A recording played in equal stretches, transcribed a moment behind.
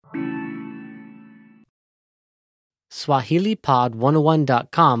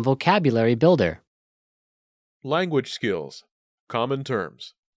SwahiliPod101.com Vocabulary Builder. Language skills. Common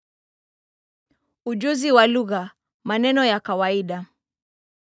terms. Ujuzi wa lugha, maneno ya kawaida.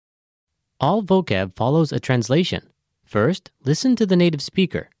 All vocab follows a translation. First, listen to the native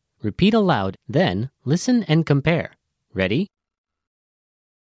speaker. Repeat aloud, then listen and compare. Ready?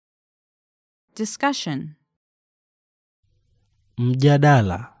 Discussion.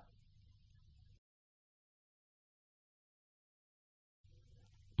 Mjadala.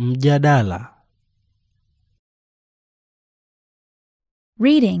 Mjadala.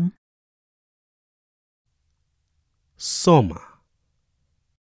 Reading. Soma.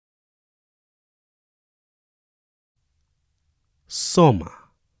 Soma.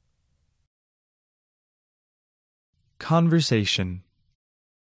 Conversation.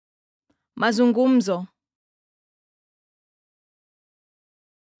 Mazungumzo.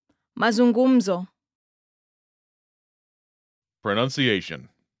 Mazungumzo. Pronunciation.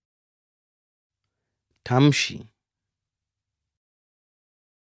 Tamshi.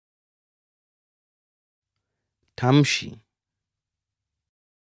 Tamshi.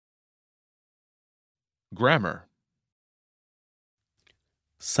 Grammar.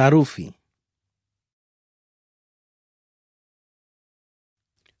 Sarufi.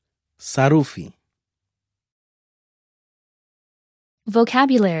 Sarufi.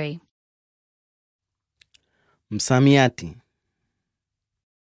 Vocabulary. Msamiati.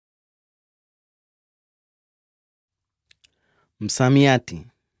 Msamiati.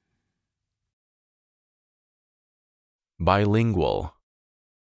 Bilingual.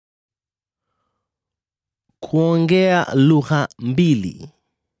 Kuongea lugha mbili.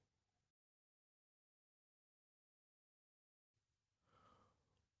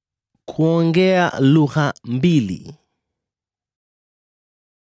 Kuongea lugha mbili.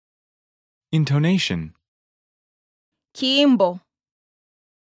 Intonation. Kiimbo.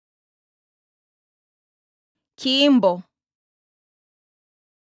 Kiimbo.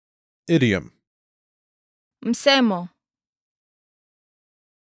 Idiom. Msemo.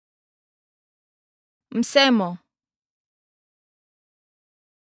 Msemo.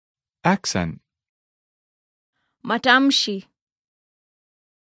 Accent. Matamshi.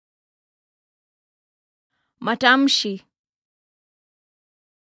 Matamshi.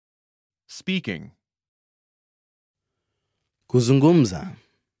 Speaking. Kuzungumza.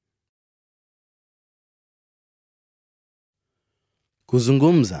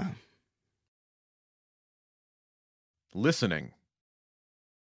 Kuzungumza. Listening.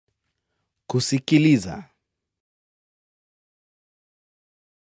 Kusikiliza.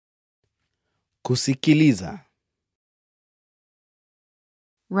 Kusikiliza.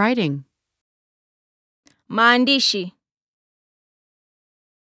 Writing. Maandishi.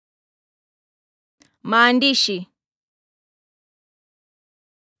 Maandishi.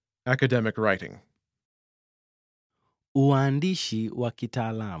 Academic writing. Uandishi wa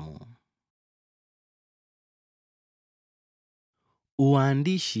kitaalamu.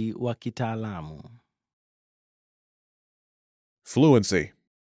 Uandishi wa kitaalamu. Fluency.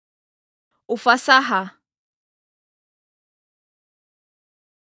 Ufasaha.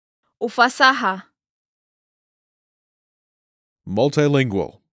 Ufasaha.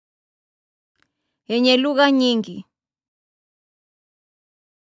 Multilingual. Yenye lugha nyingi.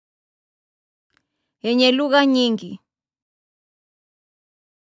 Yenye lugha nyingi.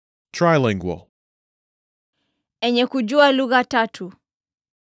 Trilingual. Enye kujua lugha tatu.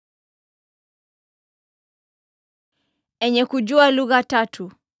 Enye kujua lugha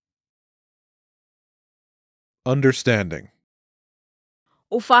tatu. Understanding.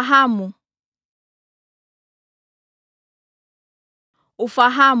 Ufahamu.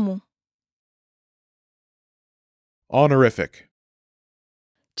 Ufahamu. Honorific.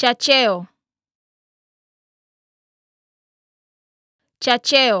 Chacheo.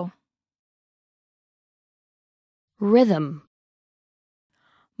 Chacheo. Rhythm.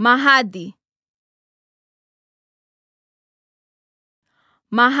 Mahadhi.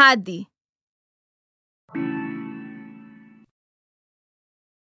 Mahadhi.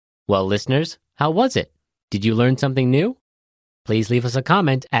 Well, listeners, how was it? Did you learn something new? Please leave us a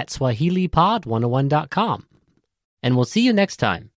comment at SwahiliPod101.com. And we'll see you next time.